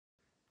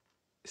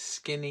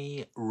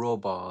Skinny raw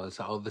bars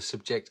are the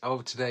subject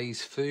of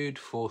today's food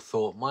for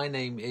thought. My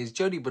name is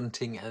Jody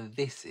Bunting and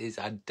this is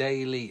a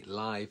daily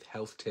live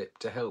health tip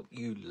to help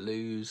you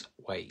lose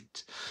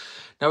weight.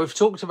 Now, we've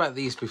talked about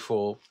these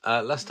before.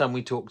 Last time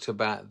we talked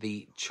about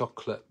the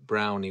chocolate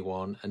brownie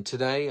one, and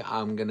today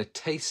I'm going to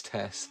taste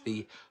test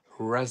the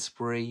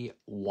raspberry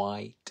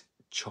white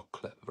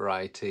chocolate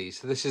variety.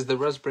 So this is the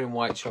raspberry and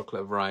white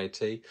chocolate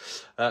variety.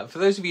 For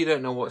those of you who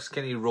don't know what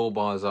skinny raw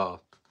bars are,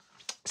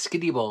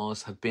 Skinny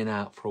bars have been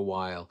out for a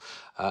while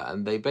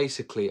and they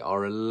basically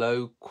are a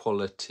low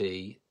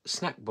quality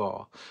snack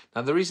bar.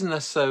 Now the reason they're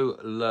so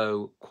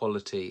low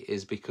quality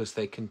is because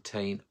they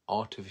contain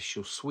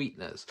artificial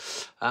sweeteners.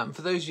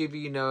 For those of you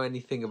who know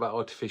anything about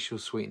artificial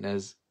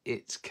sweeteners,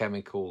 it's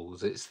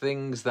chemicals. It's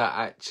things that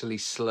actually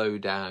slow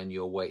down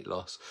your weight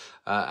loss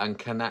and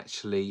can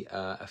actually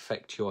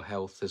affect your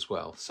health as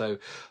well. So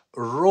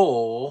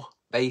raw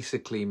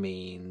basically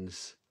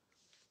means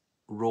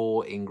raw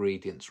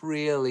ingredients,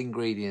 real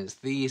ingredients.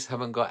 These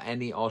haven't got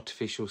any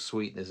artificial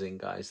sweeteners in,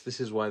 guys. This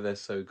is why they're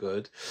so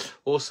good.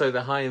 Also,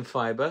 they're high in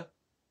fiber,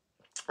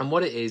 and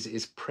what it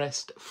is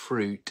pressed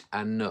fruit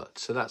and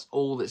nuts. So that's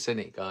all that's in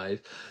it,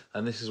 guys,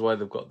 and this is why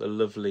they've got the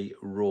lovely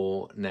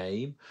raw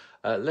name.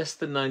 Less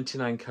than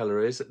 99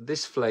 calories.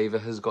 This flavor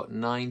has got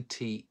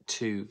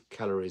 92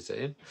 calories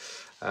in,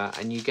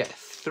 and you get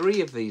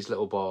 3 of these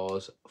little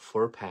bars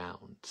for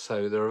 £1.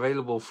 So they're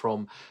available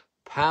from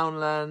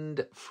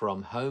Poundland,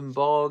 from Home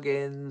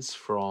Bargains,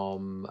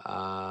 from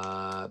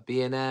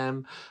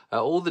B&M,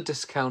 all the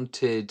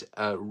discounted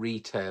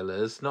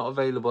retailers. Not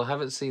available,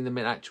 haven't seen them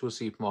in actual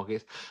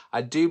supermarkets.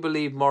 I do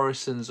believe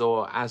Morrison's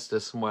or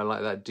Asda, somewhere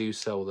like that, do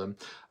sell them.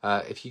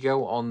 If you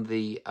go on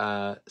the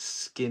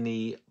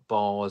Skinny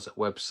Bars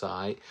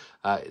website,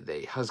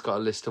 it has got a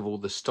list of all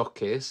the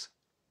stockists.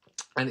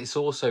 And it's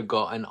also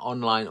got an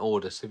online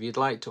order. So if you'd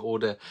like to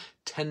order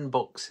 10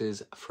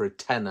 boxes for a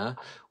tenner,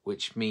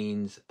 which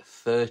means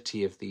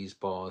 30 of these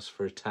bars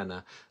for a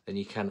tenner, then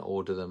you can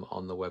order them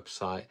on the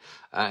website.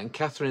 And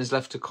Catherine's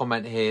left a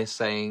comment here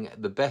saying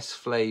the best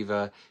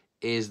flavour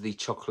is the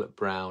chocolate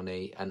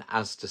brownie and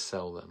Asda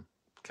sell them.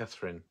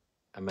 Catherine,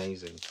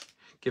 amazing.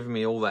 Giving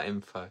me all that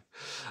info.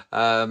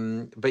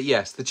 But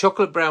yes, the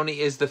chocolate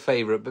brownie is the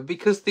favourite. But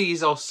because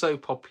these are so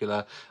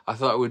popular, I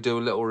thought I would do a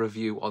little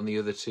review on the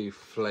other 2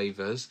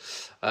 flavours.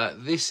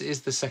 This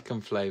is the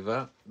second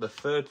flavour. The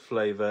third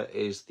flavour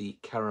is the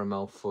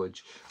caramel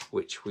fudge,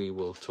 which we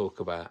will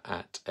talk about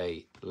at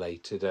a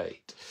later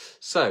date.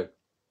 So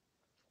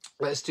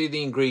let's do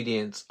the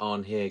ingredients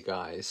on here,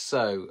 guys.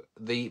 So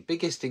the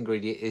biggest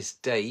ingredient is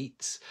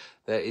dates.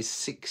 There is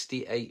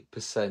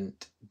 68%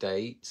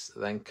 dates.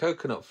 Then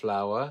coconut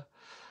flour,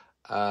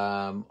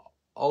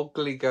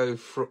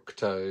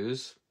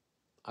 oligofructose.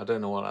 I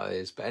don't know what that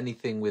is, but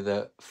anything with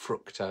a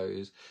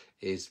fructose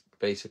is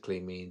basically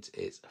means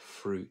it's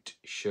fruit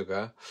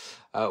sugar.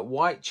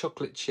 White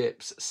chocolate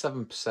chips,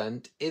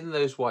 7%. In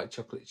those white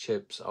chocolate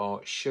chips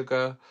are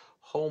sugar,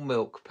 whole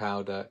milk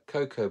powder,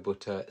 cocoa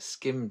butter,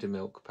 skimmed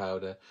milk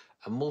powder,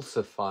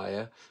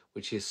 emulsifier,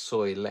 which is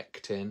soy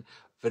lectin,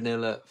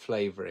 vanilla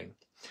flavouring.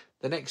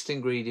 The next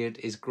ingredient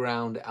is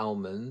ground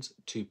almonds,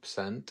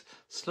 2%,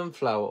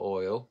 sunflower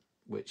oil,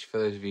 which for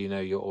those of you who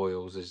know your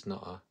oils is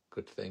not a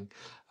good thing,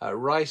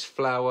 rice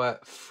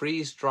flour,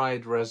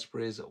 freeze-dried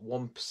raspberries,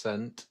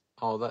 1%.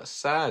 Oh, that's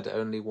sad,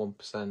 only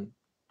 1%.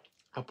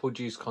 Apple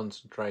juice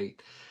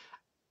concentrate,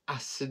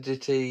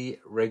 acidity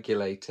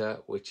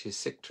regulator, which is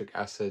citric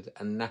acid,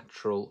 and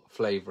natural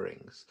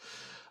flavourings.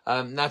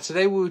 Now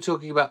today we were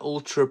talking about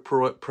ultra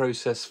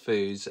processed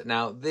foods.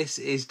 Now this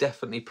is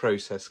definitely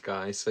processed,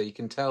 guys, so you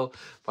can tell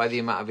by the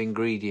amount of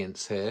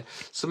ingredients here.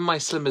 Some of my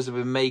slimmers have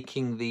been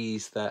making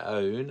these their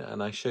own,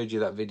 and I showed you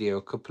that video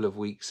a couple of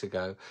weeks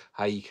ago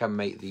how you can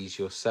make these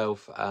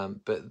yourself,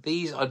 but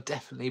these are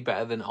definitely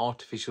better than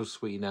artificial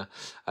sweetener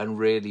and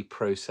really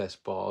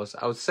processed bars.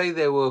 I would say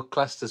they were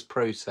classed as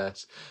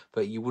processed,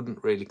 but you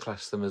wouldn't really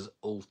class them as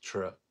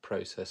ultra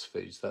processed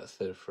foods. That's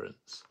the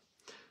difference.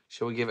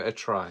 Shall we give it a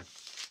try?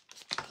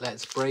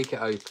 Let's break it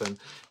open.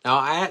 Now,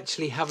 I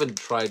actually haven't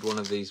tried one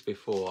of these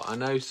before. I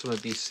know some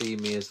of you see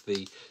me as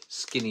the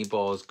Skinny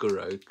Bars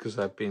guru because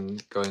I've been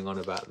going on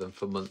about them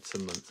for months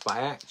and months, but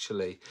I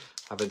actually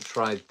haven't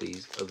tried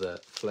these other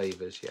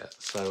flavours yet.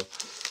 So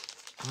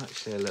I'm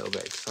actually a little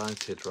bit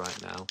excited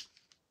right now.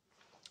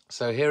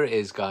 So here it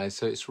is, guys.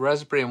 So it's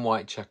raspberry and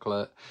white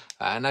chocolate.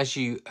 And as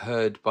you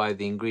heard by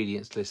the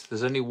ingredients list,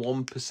 there's only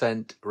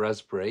 1%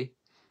 raspberry.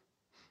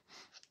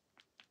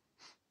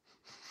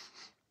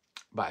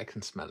 But I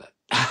can smell it.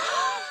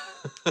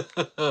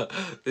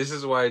 This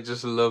is why I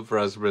just love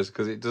raspberries,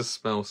 because it does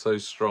smell so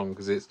strong,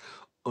 because it's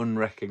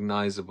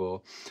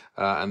unrecognisable.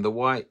 And the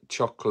white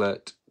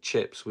chocolate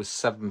chips was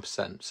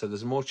 7%, so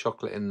there's more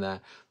chocolate in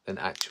there than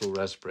actual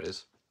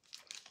raspberries.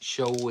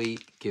 Shall we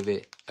give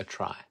it a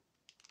try?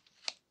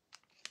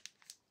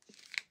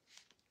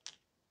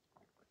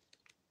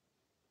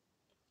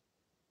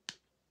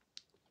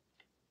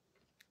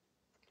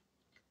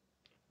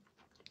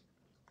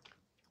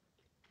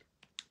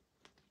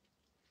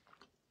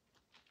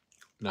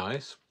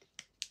 Nice.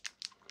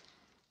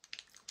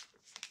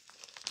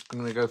 I'm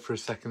going to go for a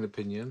second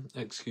opinion.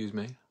 Excuse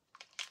me.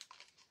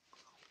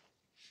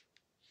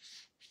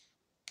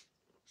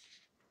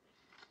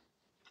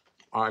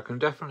 I can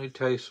definitely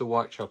taste the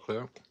white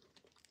chocolate.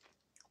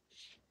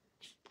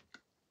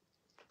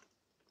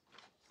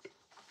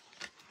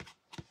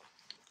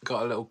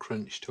 Got a little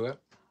crunch to it.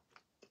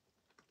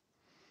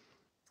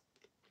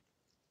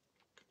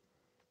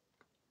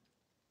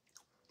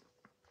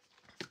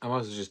 I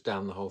might as well just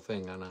down the whole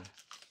thing, I know.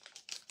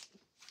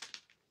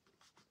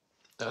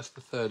 That's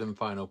the third and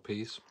final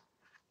piece.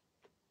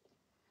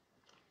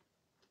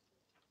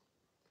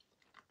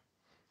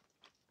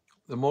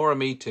 The more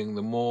I'm eating,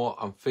 the more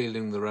I'm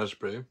feeling the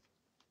raspberry.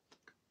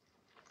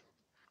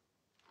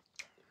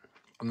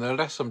 And the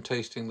less I'm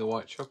tasting the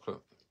white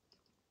chocolate.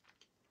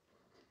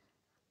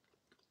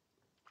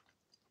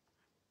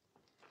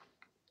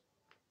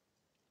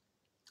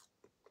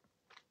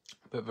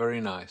 But very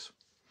nice.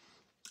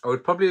 I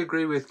would probably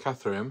agree with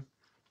Catherine.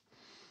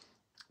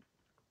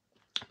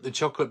 The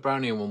chocolate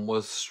brownie one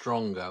was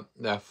stronger,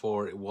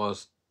 therefore it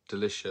was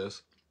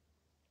delicious.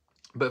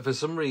 But for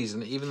some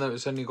reason, even though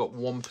it's only got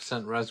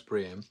 1%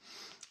 raspberry in,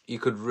 you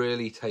could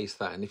really taste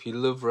that. And if you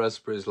love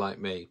raspberries like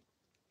me,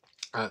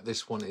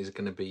 this one is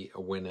going to be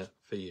a winner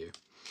for you.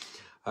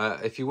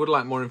 If you would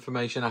like more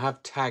information, I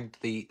have tagged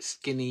the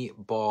Skinny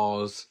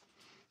Bars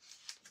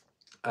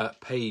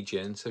page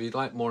in, so if you'd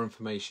like more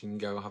information,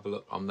 go have a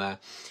look on there.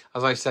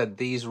 As I said,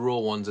 these raw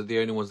ones are the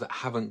only ones that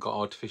haven't got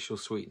artificial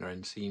sweetener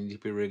in, so you need to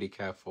be really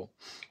careful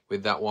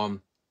with that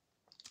one.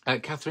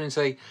 Catherine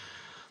say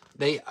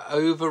they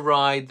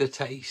override the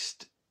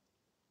taste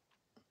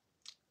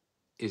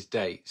is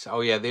dates. Oh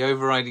yeah, the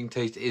overriding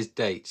taste is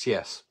dates,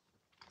 yes.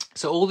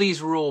 So all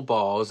these raw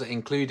bars,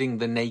 including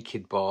the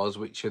naked bars,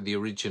 which are the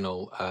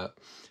original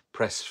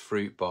pressed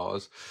fruit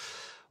bars,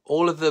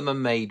 all of them are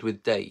made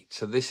with dates.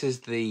 So this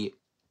is the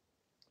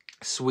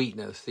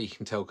sweetness that you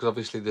can tell, because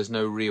obviously there's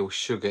no real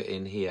sugar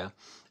in here.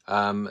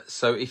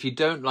 So if you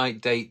don't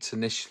like dates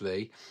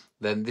initially,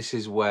 then this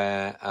is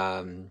where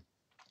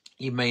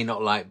you may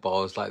not like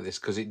bars like this,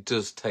 because it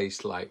does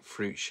taste like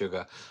fruit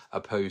sugar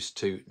opposed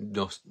to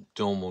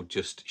normal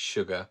just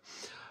sugar.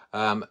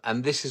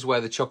 And this is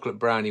where the chocolate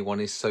brownie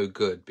one is so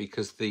good,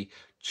 because the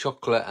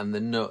chocolate and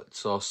the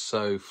nuts are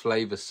so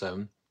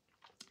flavoursome.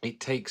 It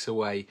takes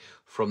away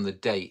from the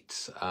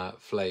dates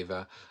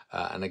flavour.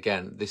 And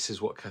again, this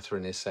is what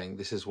Catherine is saying.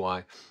 This is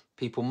why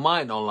people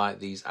might not like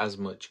these as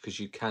much,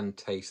 because you can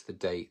taste the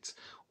dates,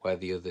 where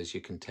the others,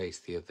 you can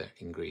taste the other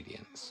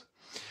ingredients.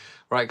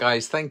 Right,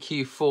 guys, thank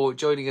you for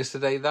joining us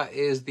today. That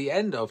is the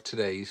end of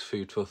today's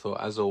Food for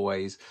Thought. As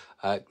always,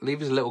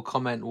 leave us a little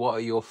comment. What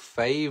are your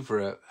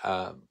favourite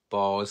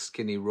bars,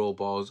 skinny raw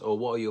bars, or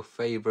what are your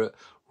favourite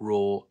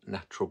raw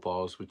natural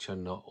bars which are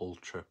not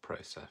ultra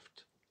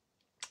processed?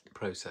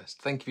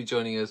 Thank you for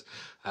joining us,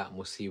 and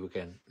we'll see you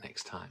again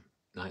next time.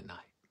 Night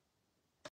night.